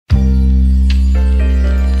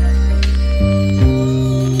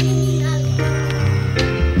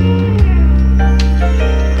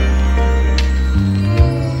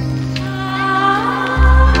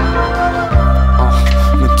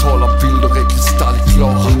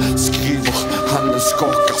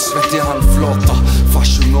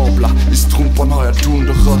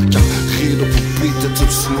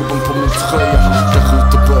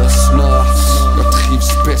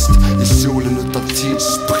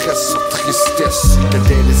stress och tristess.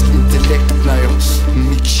 Psykedelisk intellekt när jag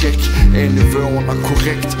mic-check. Är nivåerna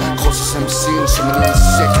korrekt? Krossas MC'n som en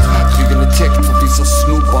insekt. Ryggen är täckt för vissa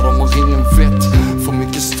snubbar, de har ingen vett. För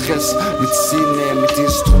mycket stress, mitt sinne är mitt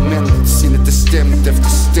instrument. Sinnet är stämt efter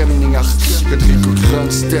stämningar. Jag dricker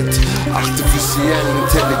grönstett, artificiell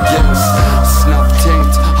intelligens. Snabbt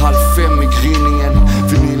tänkt, 4:30 i gryningen.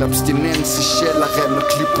 Vinylabstinens i källaren och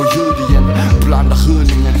klipper ljud igen. Blandar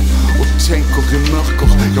hörningen och tänker i mörker.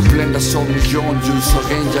 Jag bländas av neonljus och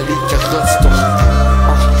rena lika röster.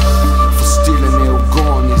 För stilen är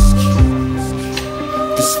organisk.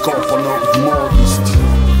 Vi skapar något magiskt.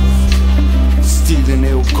 Stilen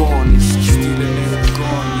är organisk. Stilen är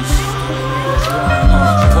organisk.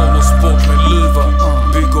 Pornosport med luva,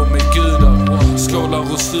 bygger med gudar.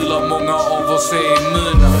 Skålar och sular, många av oss är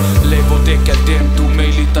immuna. Lever dekadent,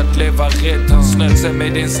 omöjligt att leva rätt. Han snöt sig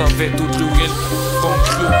med en servett och drog en från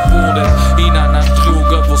klubbbordet innan han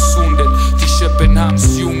drog över sundet till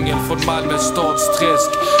Köpenhamns djungel från Malmö stadsträsk.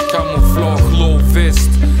 Kamouflage, låg väst,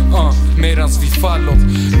 medans vi faller.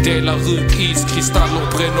 Delar ut iskristaller,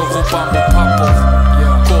 bränner upp bambupapper.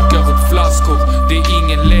 Korkar upp flaskor, det är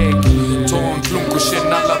ingen lek. Ta en klunk och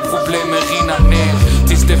känn alla problemen rinna ner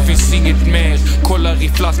tills det finns inget mer. Kollar i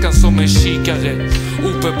flaskan som en kikare,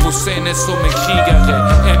 uppe på scenen som en krigare.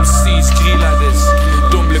 MCs grillades,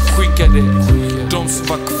 de blev skickade. De som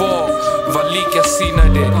var kvar var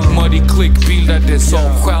likasinnade. Muddy Click bildades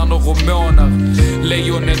av stjärnor och månar.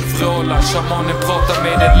 Lejonen vrålar, shamanen pratar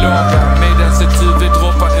med en låga. Medans ett huvud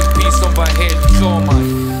droppar en pis som var helt kramad.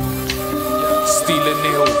 Stilen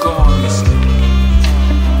är organisk.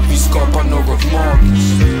 Vi skapar något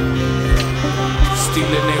magiskt.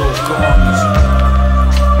 Stilen är organisk.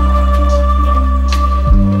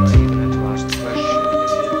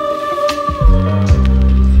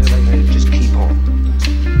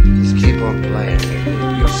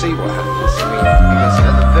 See what happens. I mean, because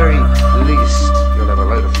at the very least, you'll have a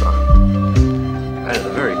load of fun, and at the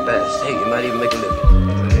very best, hey, you might even make a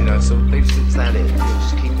living. You know, so it's that in. You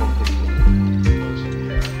just keep on picking.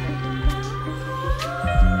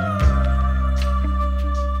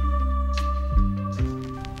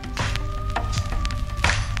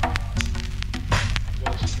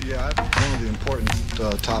 Yeah, one of the important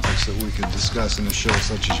topics that we could discuss in a show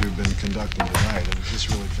such as you've been conducting tonight. This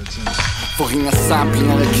really fits in. För inga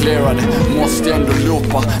samplingar är clearade, måste ändå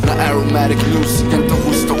loopa. När Aromatic musik inte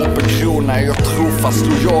hostar upp en krona. Är jag trofast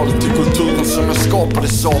lojal till kulturen som jag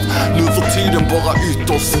skapades av. Nu för tiden bara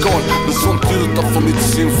ytterskal, men sånt utanför mitt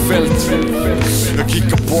synfält. Jag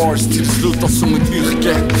kickar bars till slutar som ett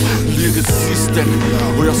yrke, lyricisten.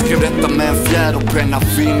 Och jag skrev detta med en fjäderpenna.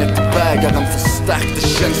 Vinet i bägaren förstärkte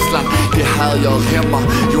känslan. Det här jag är hemma,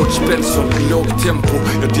 George Benson i låg tempo.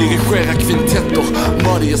 Jag dirigerar kvintetter,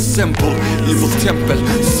 Muddy Assemble i vårt tempel,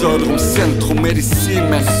 söder om centrum.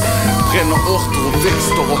 Medicinen bränner örter och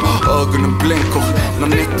växter och ögonen blänker när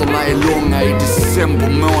nätterna är långa i december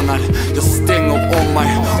månad. Jag stänger om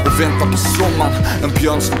mig och väntar på sommaren. En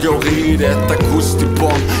björn som går i det, ett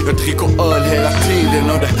augustibarn. Jag dricker öl hela tiden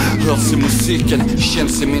och det hörs i musiken,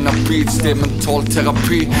 känns i mina beats. Det är mental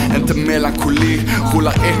terapi, inte melankoli.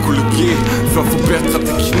 Rullar ekologi för att förbättra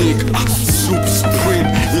teknik. Soup Supreme,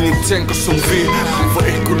 ingen tänker som vi. För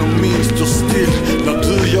ekonomin står still när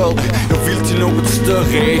du gör det. Jag vill till något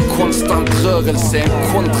större, en konstant rörelse,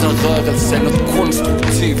 en kontrarörelse, något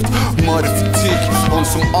konstruktivt. Muddy Fatique, on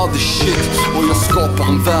some other shit. Och jag skapar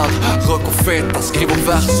en värld, röker feta, skriver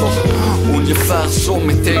verser. Ungefär som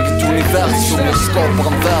mitt eget universum. Jag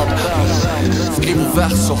skapar en värld, skriver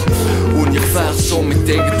verser. Ungefär som mitt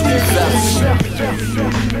eget universum.